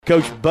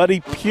Coach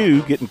Buddy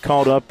Pough getting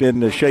caught up in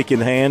the shaking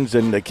hands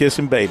and the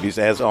kissing babies,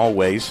 as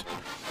always,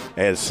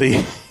 as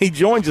he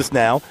joins us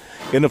now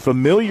in a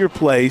familiar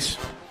place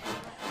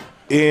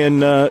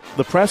in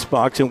the press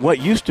box in what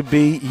used to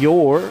be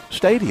your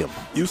stadium.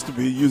 Used to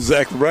be. You're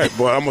exactly right,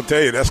 boy. I'm going to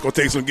tell you, that's going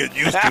to take some getting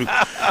used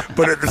to.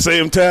 But at the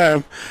same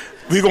time,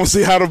 we're going to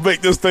see how to make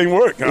this thing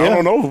work. I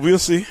don't know. We'll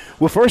see.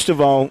 Well, first of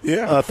all,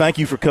 thank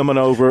you for coming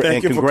over,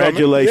 and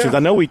congratulations. I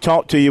know we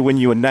talked to you when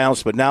you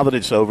announced, but now that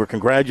it's over,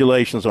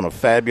 congratulations on a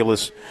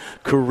fabulous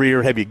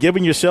career. Have you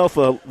given yourself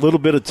a little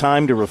bit of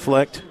time to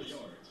reflect?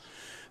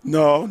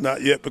 No,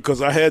 not yet,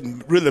 because I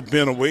hadn't really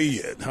been away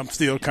yet. I'm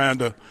still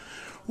kind of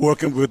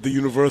working with the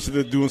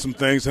university, doing some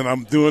things, and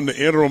I'm doing the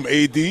interim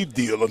AD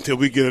deal until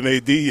we get an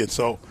AD. And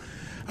so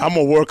I'm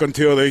going to work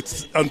until they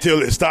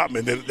stop me.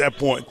 And then at that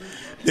point,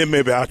 then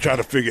maybe I'll try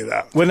to figure it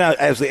out. Well, now,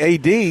 as the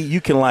AD,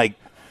 you can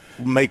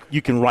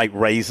you can write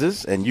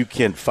raises and you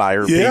can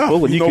fire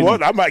people. And you know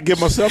what? I might give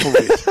myself a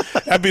raise.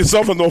 That'd be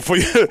something, though, for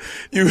you.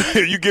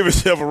 You give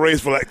yourself a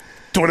raise for like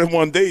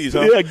 21 days,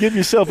 huh? Yeah, give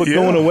yourself a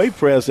going-away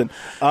present.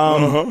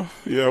 Yeah,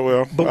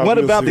 well. But what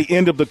about the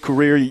end of the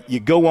career? You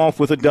go off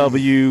with a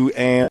W,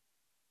 and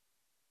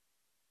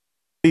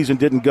the season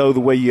didn't go the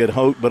way you had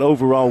hoped, but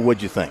overall,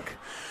 what'd you think?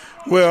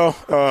 Well,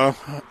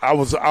 I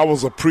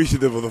was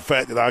appreciative of the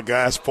fact that our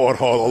guys fought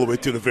hard all the way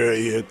to the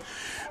very end.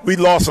 We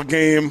lost a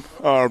game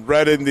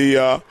right in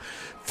the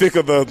thick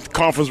of the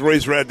conference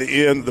race right at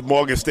the end, the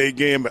Morgan State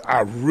game. But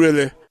I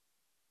really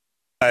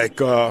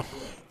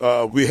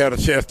we had a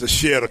chance to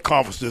share the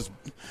conference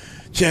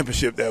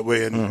championship that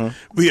way. And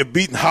we had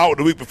beaten Howard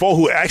the week before,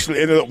 who actually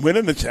ended up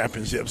winning the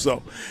championship.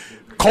 So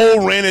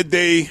cold, rainy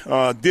day,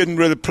 didn't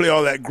really play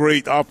all that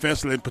great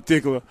offensively in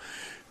particular.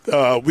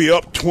 We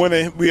up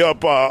 20. We up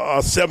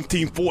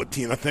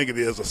 17-14, I think it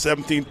is, or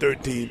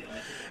 17-13.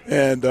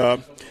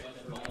 And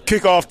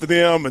kick off to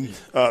them, and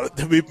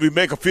we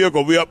make a field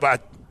goal. We up by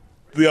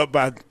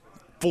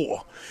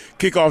 4.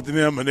 Kick off to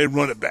them, and they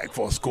run it back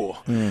for a score.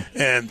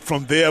 And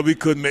from there, we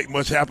couldn't make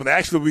much happen.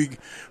 Actually, we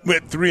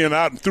went 3 and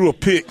out and threw a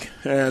pick,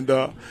 and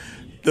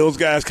those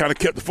guys kind of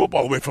kept the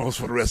football away from us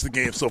for the rest of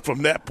the game. So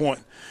from that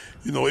point,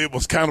 it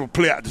was kind of a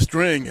play out the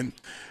string, and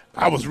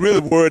I was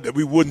really worried that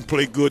we wouldn't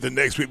play good the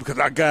next week because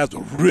our guys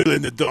were really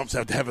in the dumps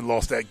after having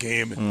lost that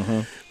game.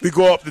 And we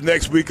go up the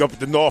next week up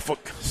at the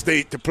Norfolk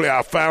State to play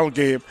our final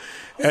game,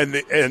 and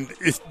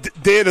it's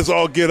dead as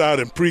all get out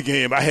in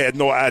pregame. I had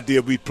no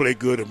idea we'd play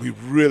good, and we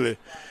really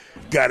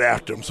got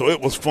after them. So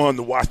it was fun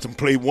to watch them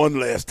play one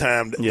last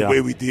time the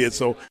way we did.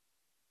 So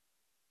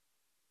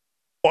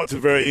at the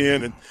very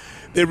end, and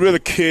they really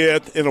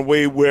cared in a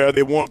way where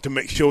they wanted to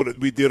make sure that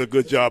we did a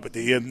good job at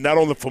the end, not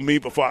only for me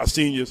but for our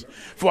seniors,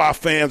 for our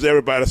fans,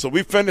 everybody. So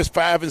we finished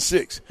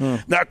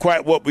 5-6. Not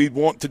quite what we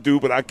want to do,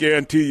 but I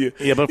guarantee you.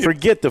 Yeah, but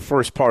forget the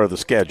first part of the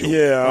schedule.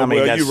 Yeah, I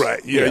mean, you're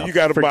right. Yeah, you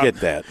got to forget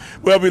that.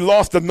 Well, we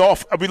lost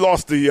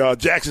the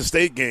Jackson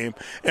State game,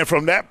 and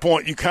from that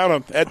point, you kind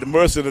of at the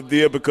mercy of the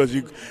deal because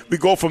we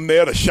go from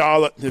there to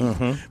Charlotte,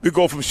 and we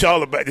go from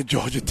Charlotte back to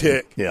Georgia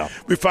Tech. Yeah,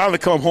 we finally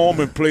come home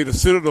and play the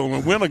Citadel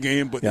and win a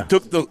game, but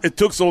it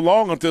took so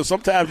long until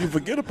sometimes you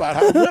forget about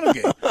how to win a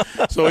game.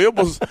 So it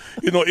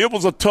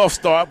was a tough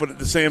start, but at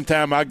the same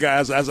time, our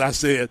guys, as I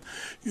said,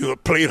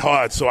 played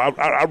hard. So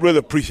I really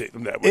appreciate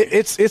them that way.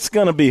 It's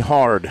going to be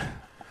hard.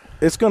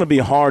 It's going to be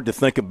hard to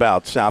think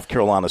about South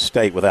Carolina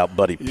State without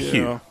Buddy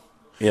Pough.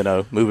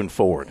 Moving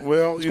forward.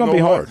 Well, it's going to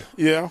be hard.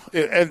 Yeah,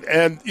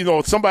 and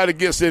somebody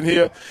gets in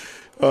here.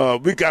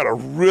 We got a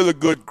really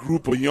good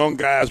group of young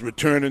guys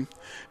returning.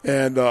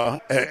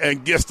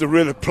 And gets to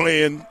really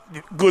playing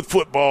good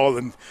football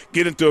and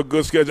get into a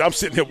good schedule. I'm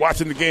sitting here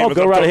watching the game. Oh,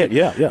 go right ahead.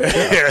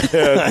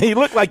 Yeah. You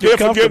look like you're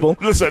comfortable.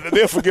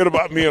 They'll forget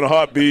about me in a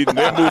heartbeat, and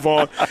they'll move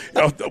on.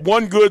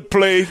 One good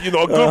play, a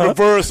good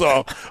reverse,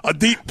 or a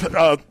deep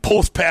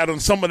post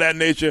pattern, some of that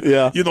nature.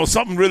 Yeah.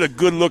 Something really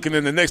good looking,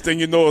 and the next thing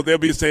you know, they'll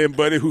be saying,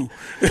 buddy, who?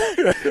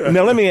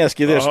 Now, let me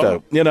ask you this, though.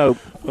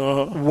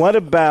 What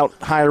about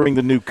hiring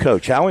the new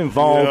coach? How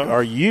involved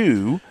are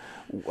you?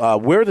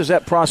 Where does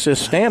that process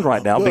stand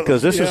right now?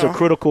 Because this is a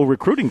critical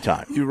recruiting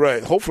time. You're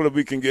right. Hopefully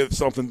we can get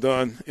something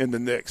done in the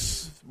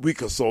next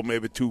week or so,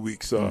 maybe 2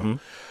 weeks.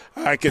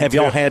 Have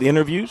y'all had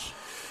interviews?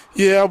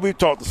 Yeah, we've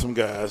talked to some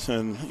guys,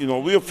 and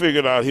we'll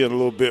figure it out here in a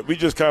little bit. We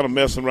just kind of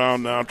messing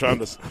around now, trying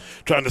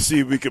to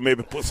see if we can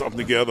maybe put something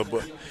together.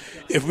 But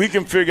if we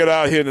can figure it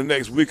out here in the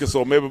next week or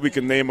so, maybe we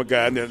can name a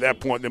guy at that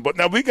point. But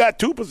now we got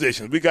 2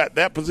 positions. We got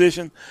that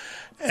position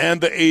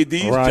and the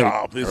AD's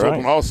job is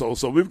open also.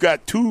 So we've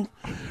got 2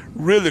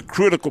 really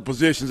critical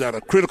positions at a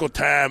critical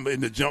time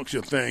in the juncture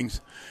of things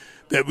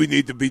that we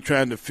need to be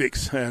trying to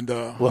fix. And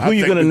who are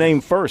you going to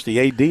name first, the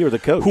AD or the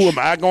coach? Who am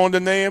I going to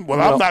name? Well,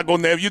 I'm not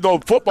going to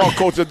name. Football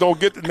coaches don't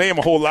get to name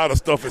a whole lot of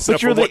stuff except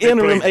but you're for what the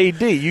interim they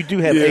AD. You do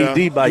have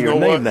AD by your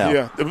name now.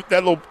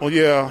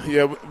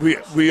 Yeah,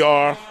 we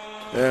are.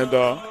 And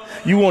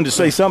you wanted to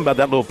say something about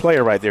that little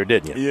player right there,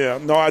 didn't you? Yeah,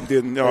 no, I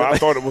didn't. No, I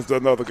thought it was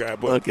another guy.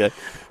 But, okay.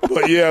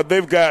 But yeah,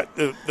 they've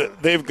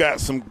got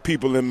some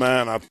people in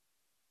mind.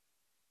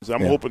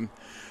 I'm hoping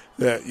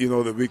that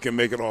that we can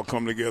make it all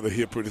come together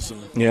here pretty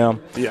soon. Yeah.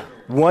 Yeah.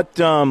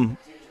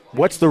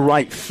 What's the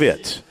right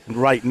fit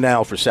right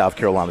now for South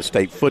Carolina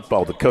State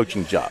football, the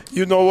coaching job?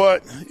 You know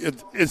what?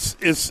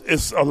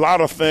 It's a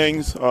lot of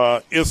things.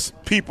 It's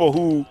people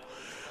who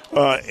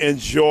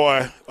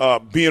enjoy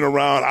being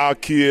around our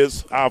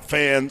kids, our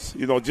fans.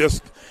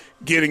 Just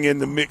getting in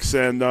the mix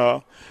and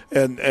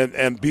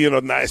being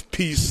a nice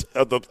piece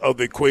of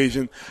the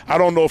equation. I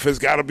don't know if it's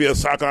got to be a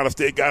South Carolina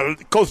State guy.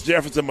 Coach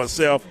Jefferson and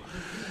myself,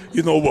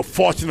 we're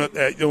fortunate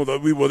that that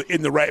we were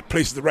in the right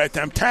place at the right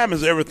time. Time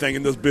is everything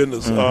in this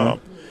business.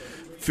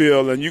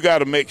 Phil, and you got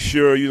to make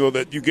sure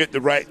that you get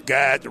the right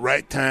guy at the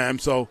right time.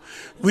 So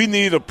we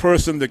need a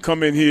person to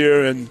come in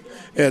here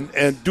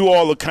and do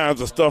all the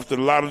kinds of stuff that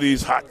a lot of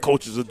these hot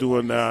coaches are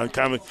doing now, and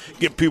kind of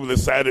get people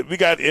excited. We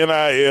got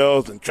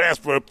NILs and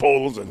transfer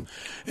portals and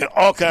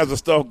all kinds of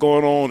stuff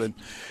going on, and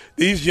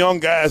these young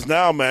guys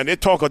now, man, they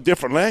talk a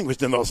different language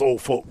than us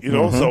old folk,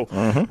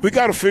 So we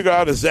got to figure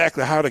out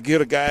exactly how to get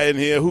a guy in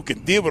here who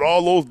can deal with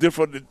all those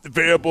different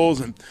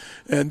variables, and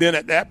then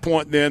at that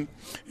point, then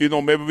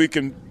maybe we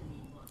can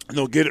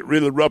get it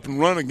really rough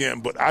and run again.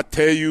 But I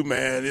tell you,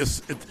 man,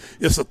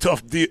 it's a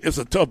tough deal. It's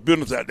a tough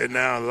business out there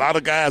now. A lot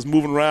of guys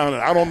moving around,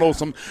 and I don't know.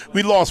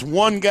 We lost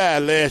one guy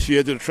last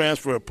year to the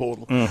transfer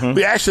portal.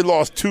 We actually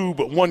lost two,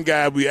 but one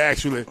guy we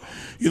actually,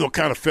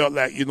 kind of felt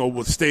like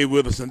would stay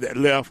with us and that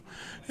left.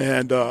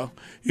 And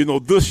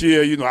this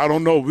year, I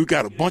don't know. We've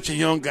got a bunch of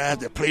young guys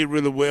that play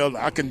really well.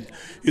 I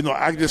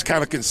just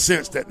kind of can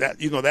sense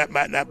that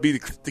might not be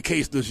the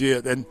case this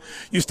year. And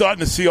you're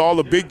starting to see all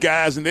the big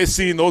guys, and they're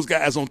seeing those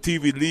guys on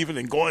TV leaving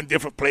and going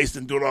different places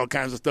and doing all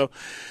kinds of stuff.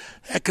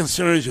 That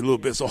concerns you a little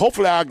bit. So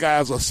hopefully our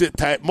guys will sit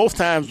tight. Most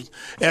times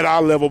at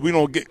our level, we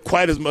don't get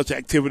quite as much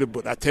activity.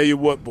 But I tell you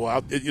what,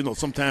 boy,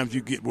 sometimes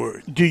you get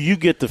worried. Do you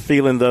get the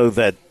feeling, though,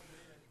 that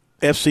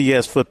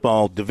FCS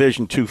football,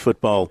 Division II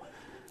football,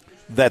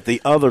 that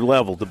the other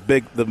level, the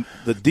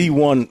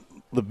D1,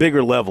 the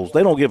bigger levels,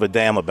 they don't give a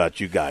damn about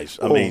you guys?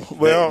 I mean,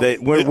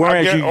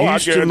 whereas you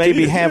used to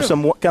maybe have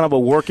some kind of a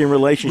working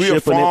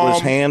relationship and it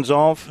was hands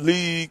off.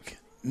 League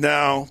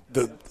now,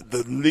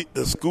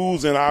 the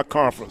schools in our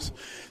conference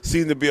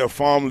seem to be a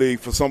farm league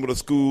for some of the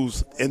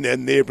schools in their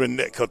neighboring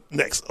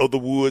necks of the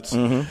woods.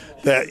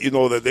 That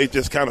that they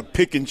just kind of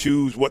pick and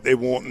choose what they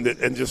want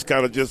and just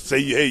kind of just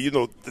say, hey,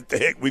 the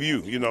heck with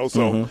you,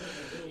 So.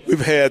 We've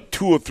had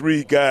 2 or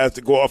 3 guys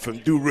to go off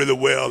and do really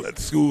well at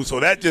the school, so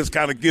that just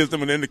kind of gives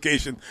them an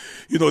indication,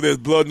 there's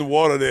blood in the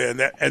water there,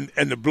 and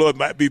the blood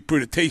might be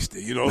pretty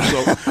tasty, So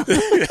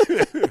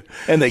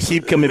and they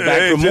keep coming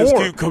back for more. They just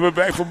keep coming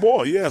back for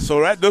more, yeah.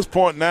 So at this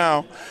point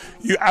now,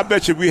 I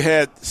bet you we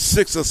had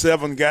 6 or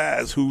 7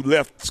 guys who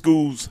left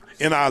schools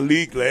in our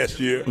league last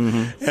year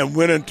and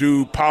went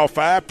into Power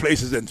 5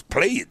 places and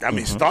played.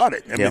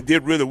 Started. They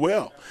did really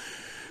well.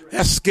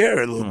 That's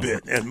scary a little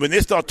bit. And when they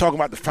start talking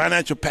about the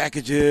financial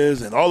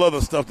packages and all other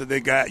stuff that they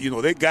got,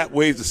 they got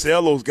ways to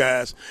sell those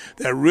guys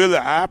that really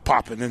are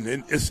eye-popping.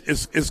 And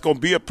it's going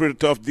to be a pretty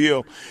tough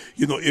deal,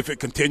 if it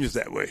continues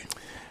that way.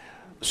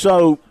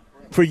 So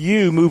for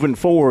you moving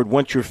forward,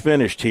 once you're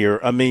finished here,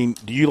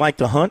 do you like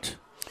to hunt?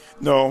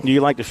 No. Do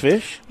you like to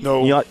fish?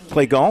 No. Do you like to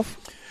play golf?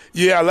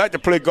 Yeah, I like to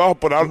play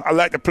golf, but I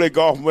like to play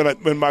golf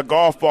when my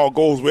golf ball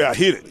goes where I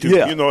hit it.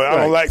 Yeah, I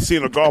don't like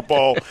seeing a golf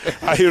ball.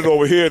 I hit it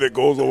over here that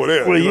goes over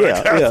there.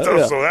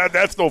 Well, So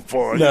that's no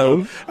fun.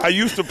 No. I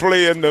used to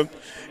play in the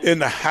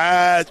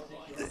high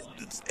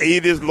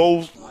 80s,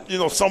 low,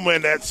 somewhere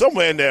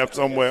in there.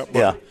 But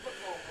yeah.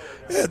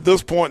 At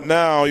this point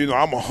now,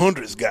 I'm a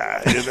hundreds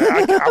guy.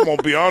 I'm going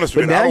to be honest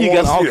with you. But now you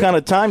got all kind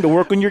of time to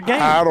work on your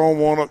game. I don't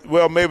want to.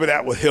 Well, maybe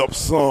that would help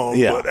some.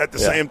 Yeah. But at the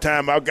same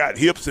time, I've got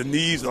hips and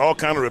knees and all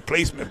kind of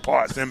replacement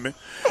parts in me.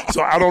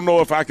 So I don't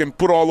know if I can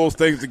put all those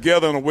things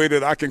together in a way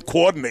that I can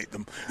coordinate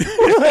them.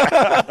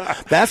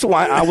 That's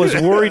why I was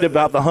worried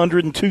about the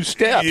 102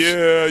 steps.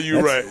 Yeah,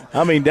 you're right.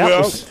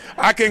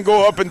 I can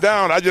go up and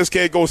down. I just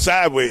can't go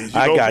sideways.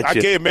 I got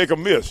you. I can't make a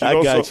miss.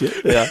 I got you.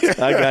 Yeah,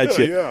 I got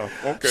you. Yeah,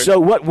 okay. So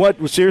what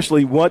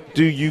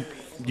do you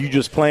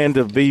just plan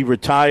to be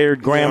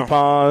retired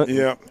grandpa?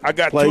 Yeah. I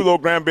got 2 little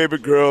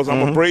grandbaby girls.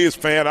 I'm a Braves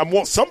fan. I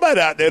want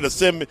somebody out there to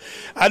send me.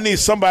 I need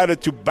somebody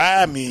to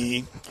buy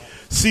me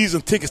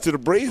season tickets to the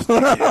Braves.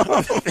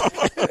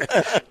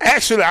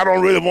 Actually, I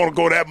don't really want to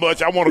go that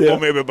much. I want to go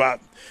maybe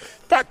about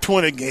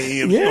 20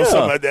 games,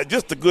 something like that.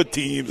 Just the good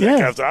teams. That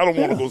kind of stuff. I don't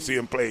want to go see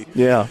them play.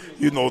 Yeah.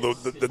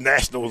 The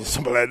Nationals or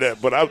something like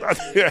that. But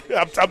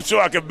I'm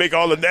sure I can make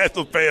all the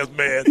Nationals fans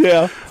mad.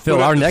 Yeah.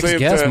 Phil, our next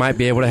guest might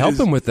be able to help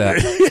him with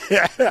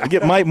that.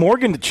 Get Mike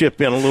Morgan to chip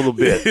in a little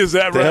bit. Is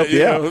that right? Help,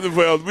 yeah.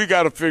 Well, we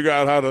got to figure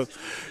out how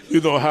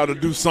to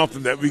do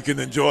something that we can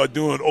enjoy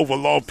doing over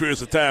long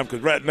periods of time. Because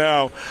right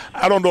now,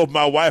 I don't know if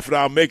my wife and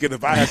I will make it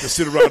if I have to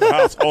sit around the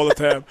house all the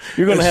time.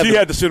 She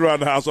had to sit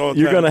around the house all the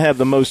time. You're going to have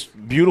the most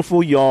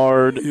beautiful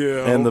yard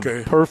and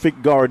the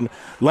perfect garden.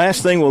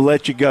 Last thing, we'll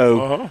let you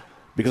go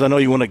because I know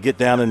you want to get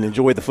down and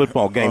enjoy the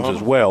football games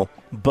as well.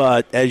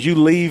 But as you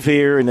leave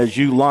here and as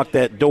you lock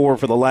that door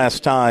for the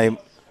last time,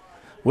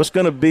 what's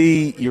going to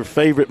be your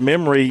favorite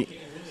memory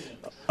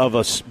of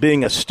us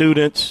being a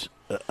student,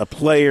 a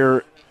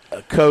player,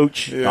 a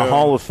coach, a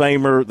Hall of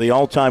Famer, the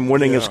all-time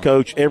winningest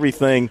coach,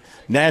 everything,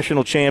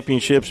 national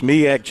championships,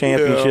 MEAC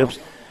championships.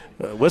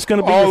 What's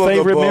going to be your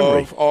favorite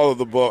memory? All of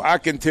the above. I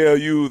can tell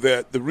you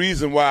that the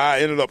reason why I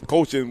ended up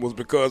coaching was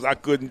because I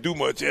couldn't do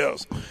much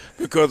else,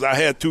 because I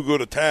had too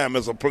good a time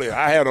as a player.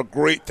 I had a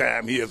great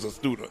time here as a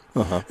student.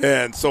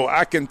 And so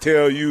I can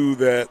tell you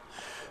that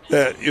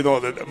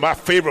my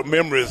favorite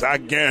memories, I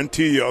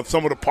guarantee you, are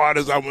some of the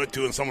parties I went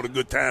to and some of the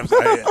good times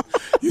I had,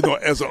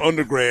 as an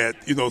undergrad,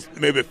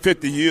 maybe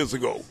 50 years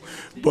ago.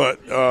 But,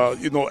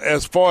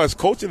 as far as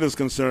coaching is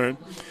concerned,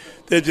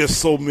 there's just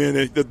so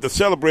many. The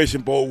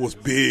Celebration Bowl was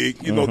big.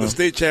 The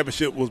state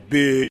championship was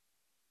big.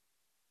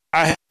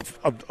 I had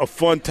a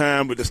fun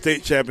time with the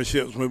state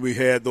championships when we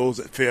had those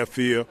at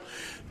Fairfield.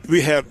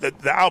 We have the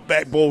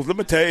Outback Bowls. Let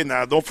me tell you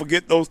now, don't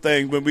forget those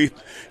things when we,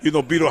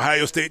 beat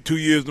Ohio State 2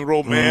 years in a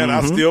row, man.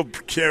 I still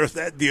cherish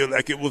that deal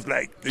like it was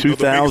like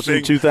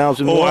 2000,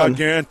 2001. Oh, I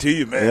guarantee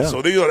you, man. Yeah.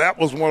 So that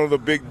was one of the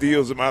big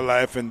deals in my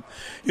life. And,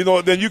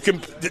 then you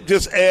can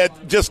just add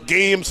just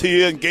games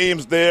here and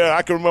games there.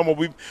 I can remember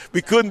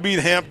we couldn't beat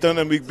Hampton,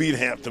 and we beat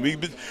Hampton. We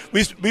beat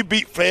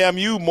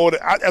FAMU more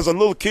than – as a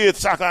little kid,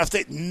 South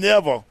State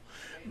never –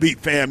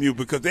 beat FAMU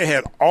because they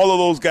had all of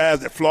those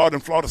guys that Florida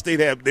and Florida State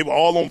had. They were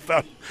all on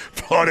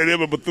Florida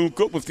and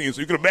Bethune-Cookman's team.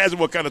 So you can imagine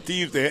what kind of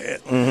teams they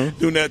had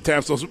during that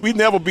time. So we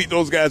never beat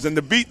those guys. And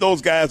to beat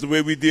those guys the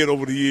way we did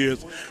over the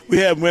years, we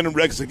have winning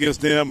records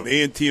against them and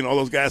A&T and all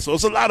those guys. So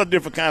it's a lot of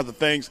different kinds of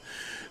things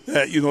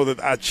that, that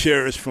I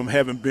cherish from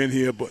having been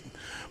here. But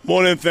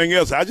more than anything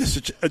else, I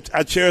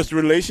cherish the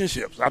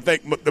relationships. I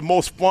think the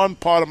most fun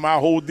part of my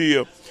whole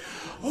deal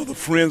all the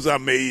friends I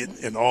made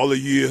in all the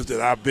years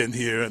that I've been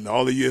here and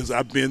all the years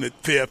I've been at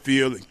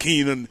Fairfield and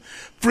Keenan,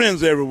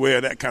 friends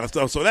everywhere, that kind of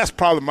stuff. So that's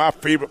probably my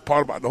favorite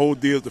part about the whole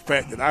deal is the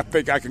fact that I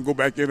think I can go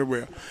back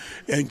anywhere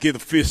and get a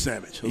fish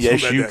sandwich.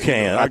 Yes, you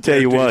can. I tell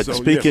you what,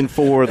 speaking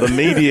for the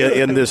media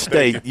in this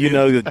state,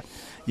 that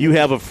you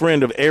have a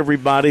friend of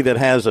everybody that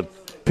has a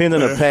pen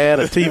and a pad,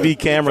 a TV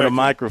camera, and a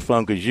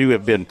microphone because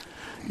you've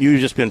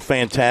just been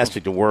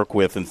fantastic to work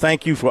with. And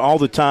thank you for all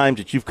the times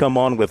that you've come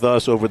on with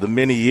us over the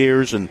many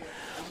years. And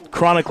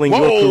chronicling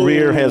your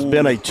career has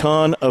been a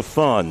ton of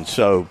fun.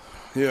 So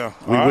we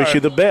wish you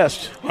the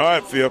best. All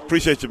right, Phil.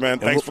 Appreciate you, man.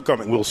 Thanks for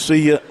coming. We'll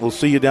see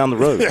you down the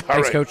road.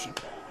 Thanks, Coach.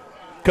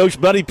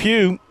 Coach Buddy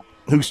Pough,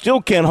 who still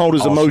can't hold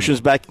his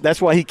emotions back.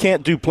 That's why he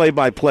can't do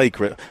play-by-play.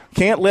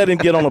 Can't let him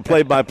get on a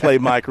play-by-play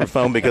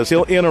microphone because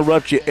he'll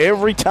interrupt you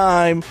every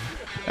time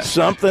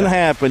something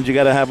happens. You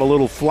got to have a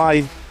little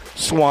fly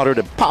swatter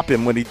to pop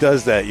him when he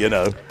does that,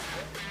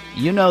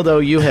 though,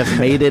 you have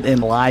made it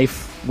in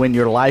life when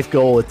your life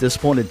goal at this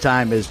point in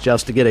time is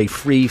just to get a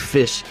free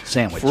fish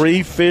sandwich.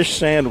 Free fish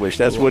sandwich.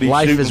 That's what he's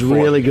life shooting is for.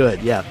 Really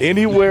good, yeah.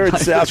 Anywhere in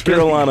South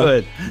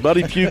Carolina,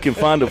 Buddy Pough can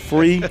find a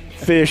free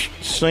fish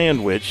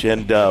sandwich,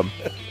 and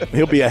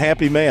he'll be a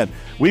happy man.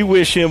 We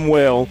wish him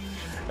well.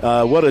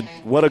 What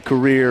a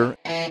career.